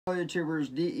Hello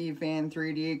YouTubers, DE Fan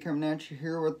 3D coming at you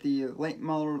here with the late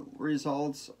model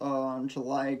results on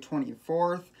July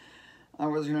 24th. I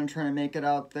was going to try to make it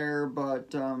out there,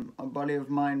 but a buddy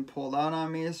of mine pulled out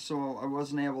on me, so I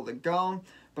wasn't able to go.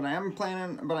 But I am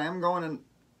going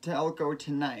to Elko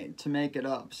tonight to make it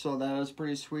up, so that is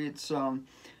pretty sweet. So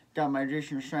got my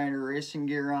Jason Schneider racing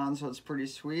gear on, so it's pretty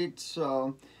sweet.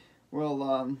 So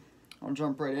I'll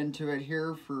jump right into it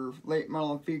here for late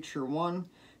model feature 1.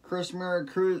 Chris Merritt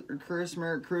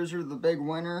Cruiser, the big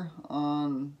winner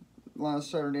on last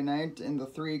Saturday night in the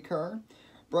 3 car.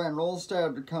 Brian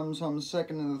Rolstad comes home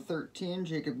second in the 13.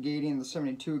 Jacob Gady in the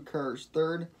 72 car is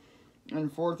third.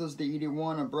 And fourth is the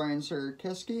 81 of Brian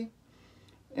Sarakiski.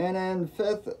 And then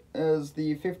fifth is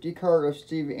the 50 car of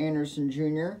Steve Anderson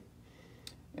Jr.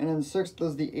 And then sixth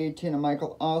is the 18 of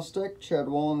Michael Ostick. Chad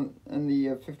Wallen in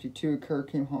the 52 car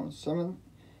came home seventh.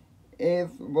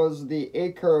 Eighth was the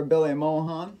 8 car of Billy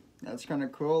Mohan. That's kind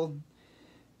of cool.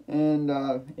 And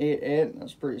 8-8,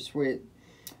 that's pretty sweet.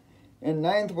 And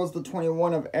ninth was the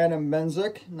 21 of Adam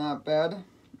Benzik, not bad.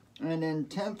 And then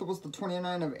 10th was the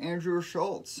 29 of Andrew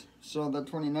Schultz. So the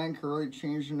 29 car really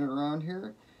changing it around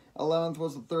here. 11th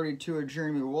was the 32 of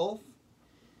Jeremy Wolf.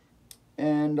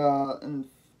 And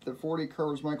the 40 car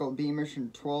was Michael Beamish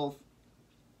in 12th.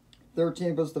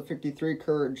 13th was the 53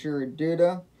 car of Jerry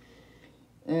Duda.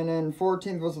 And then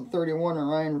 14th was the 31 of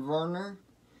Ryan Varner.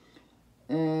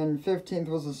 And 15th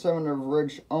was the 7 of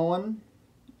Rich Owen.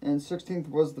 And 16th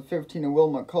was the 15 of Will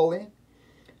McCulley.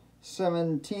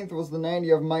 17th was the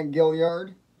 90 of Mike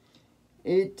Gilliard.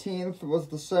 18th was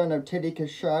the 7 of Teddy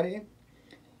Kashadi.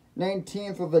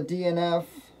 19th was the DNF.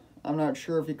 I'm not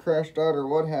sure if he crashed out or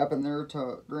what happened there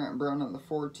to Grant Brown in the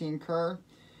 14 car.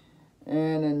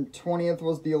 And then 20th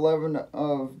was the 11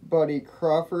 of Buddy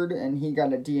Crawford, and he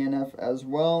got a DNF as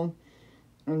well.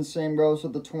 And the same goes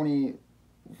with the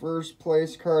 21st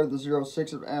place car, the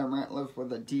 06 of Adam Ratliff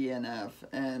with a DNF.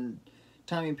 And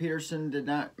Tommy Peterson did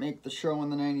not make the show in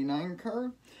the 99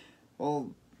 car. Well,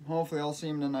 hopefully I'll see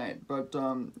him tonight. But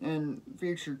in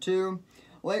feature 2,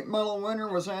 late model winner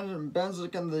was Adam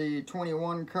Benzik in the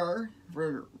 21 car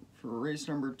for race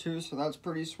number 2, so that's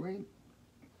pretty sweet.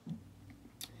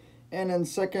 And then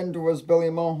second was Billy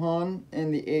Mohan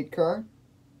in the 8 car.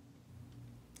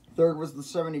 Third was the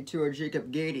 72 of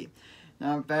Jacob Gady.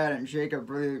 Not bad, and Jacob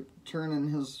really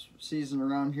turning his season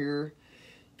around here.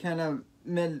 Kind of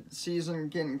mid-season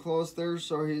getting close there,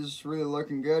 so he's really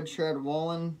looking good. Chad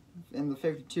Wallen in the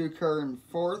 52 car in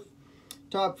 4th.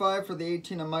 Top 5 for the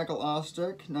 18 of Michael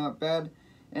Ostick. Not bad.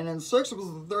 And then 6th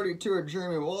was the 32 of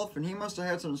Jeremy Wolf, and he must have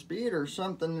had some speed or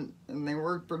something, and they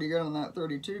worked pretty good on that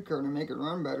 32 car to make it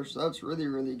run better, so that's really,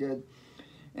 really good.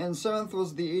 And 7th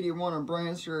was the 81 of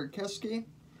Brian Sarakiski.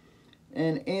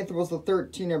 And 8th was the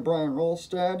 13 of Brian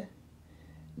Rolstad.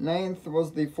 9th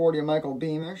was the 40 of Michael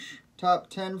Beamish. Top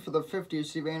 10 for the 50 of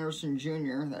Steve Anderson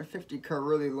Jr. That 50 car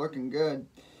really looking good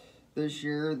this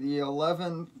year. The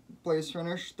 11th place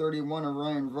finish, 31 of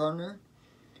Ryan Varner.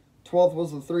 12th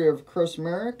was the 3 of Chris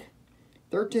Merritt.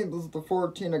 13th was the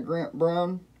 14 of Grant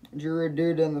Brown. Jerry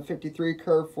Duda in the 53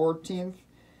 car, 14th.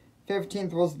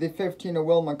 15th was the 15 of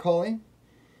Will McCulley.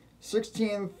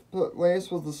 16th place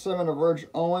was the 7 of Rich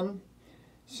Owen.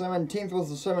 17th was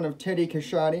the 7 of Teddy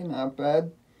Kashadi, not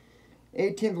bad.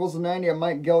 18th was the 90 of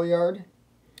Mike Gilliard.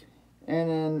 And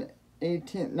then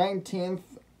 19th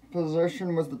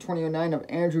position was the 29 of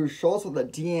Andrew Schultz with a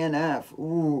DNF.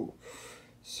 Ooh.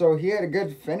 So he had a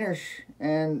good finish,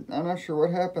 and I'm not sure what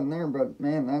happened there, but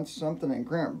man, that's something. And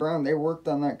Grant Brown, they worked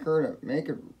on that car to make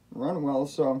it run well,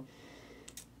 so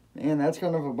man, that's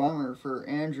kind of a bummer for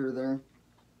Andrew there.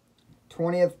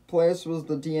 20th place was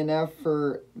the DNF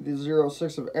for the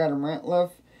 06 of Adam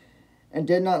Ratliff, and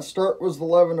did not start was the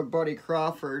 11 of Buddy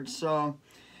Crawford, so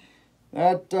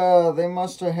that they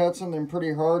must have had something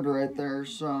pretty hard right there.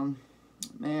 So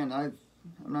man, I'm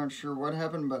not sure what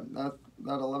happened, but that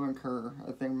 11 car,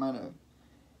 I think, might have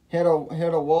hit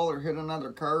a wall or hit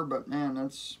another car, but man,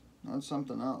 that's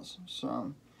something else.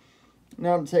 So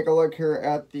now to take a look here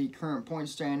at the current point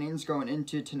standings going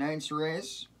into tonight's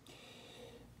race.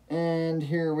 And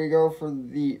here we go for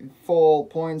the full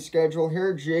point schedule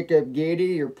here. Jacob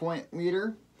Gady, your point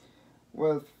leader,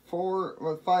 with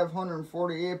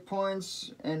 548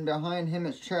 points, and behind him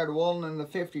is Chad Wallen in the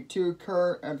 52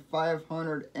 car at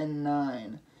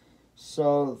 509.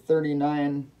 So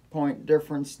 39-point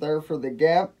difference there for the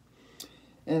gap.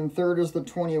 And third is the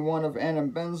 21 of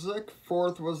Adam Benzik.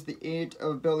 Fourth was the 8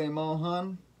 of Billy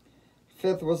Mohan.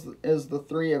 Fifth is the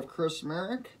 3 of Chris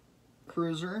Merritt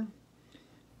Cruiser.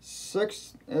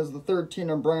 Sixth is the 13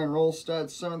 of Brian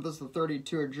Rolstad. Seventh is the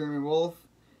 32 of Jeremy Wolf.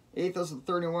 8th is the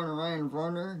 31 of Ryan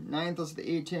Varner. 9th is the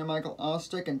 18 of Michael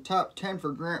Ostick. And top 10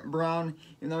 for Grant Brown.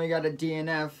 Even though he got a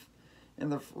DNF in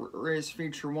the race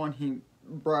feature 1, he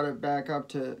brought it back up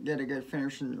to get a good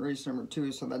finish in race number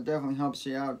 2. So that definitely helps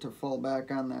you out to fall back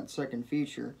on that second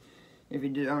feature if you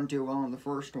don't do well in the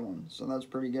first one. So that's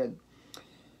pretty good.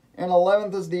 And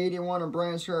 11th is the 81 of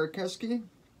Brian Sarakeski.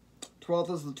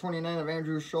 12th is the 29 of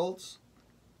Andrew Schultz.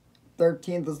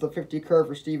 13th is the 50 car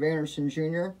for Steve Anderson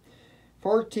Jr.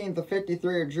 14th, the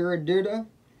 53 of Jared Duda.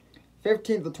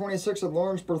 15th, the 26 of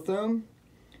Lawrence Berthum.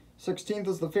 16th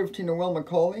is the 15 of Will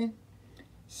McCauley.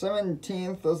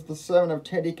 17th is the 7 of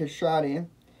Teddy Kashadi.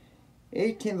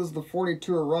 18th is the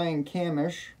 42 of Ryan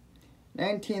Camish.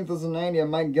 19th is the 90 of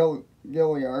Mike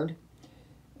Gilliard.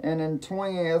 And then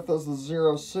 20th is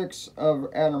the 06 of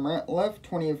Adam Ratliff.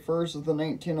 21st is the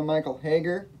 19 of Michael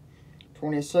Hager.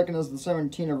 22nd is the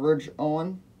 17 of Ridge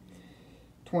Owen.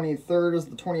 23rd is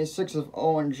the 26 of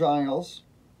Owen Giles.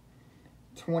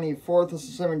 24th is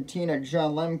the 17 of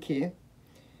John Lemke.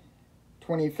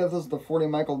 25th is the 40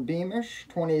 Michael Beamish.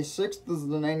 26th is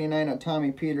the 99 of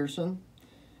Tommy Peterson.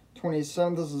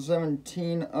 27th is the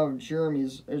 17 of Jerry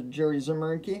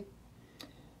Zimmerke.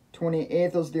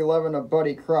 28th is the 11 of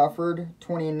Buddy Crawford.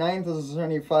 29th is the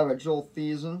 75 of Joel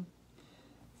Thiessen.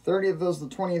 30th is the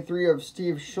 23 of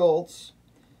Steve Schultz.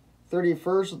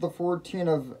 31st is the 14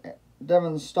 of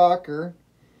Devin Stalker.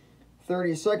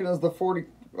 32nd is the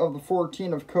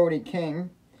 14 of Cody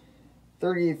King.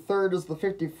 33rd is the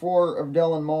 54 of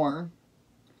Dylan Moore.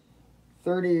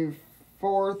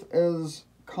 34th is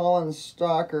Colin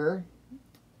Stalker.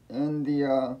 And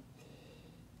the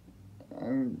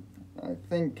I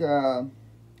think I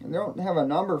don't have a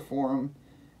number for him,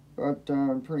 but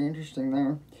pretty interesting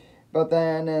there. But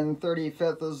then in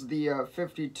 35th is the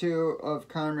 52 of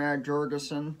Conrad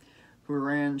Jorgensen, who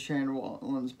ran Shane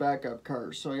Waltland's backup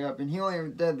car. So yep, and he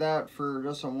only did that for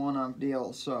just a one-off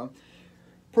deal. So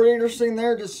pretty interesting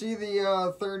there to see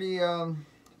the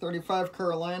 35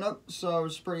 car lineup. So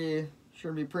it's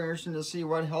should be pretty interesting to see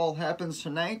what all happens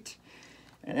tonight.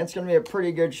 And it's going to be a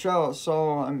pretty good show.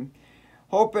 So I'm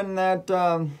hoping that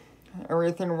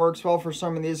everything works well for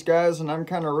some of these guys, and I'm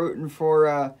kind of rooting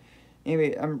for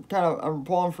maybe I'm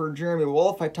pulling for Jeremy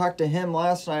Wolf. I talked to him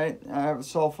last night. I have a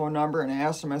cell phone number, and I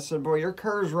asked him. I said, "Boy, your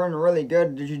car's running really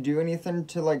good. Did you do anything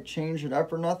to like change it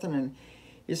up or nothing?" And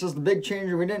he says the big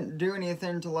change, we didn't do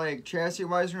anything to like chassis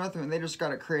wise or nothing. They just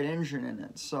got a crate engine in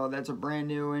it, so that's a brand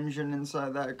new engine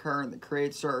inside that car, and the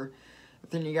crates are the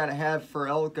thing you got to have for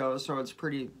Elko. So it's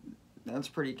that's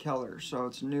pretty killer. So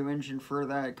it's a new engine for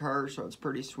that car, so it's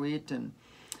pretty sweet, and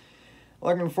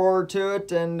looking forward to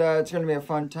it, and it's going to be a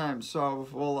fun time. So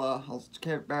I'll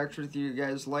get back with you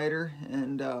guys later,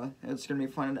 and it's going to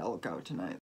be fun at Elko tonight.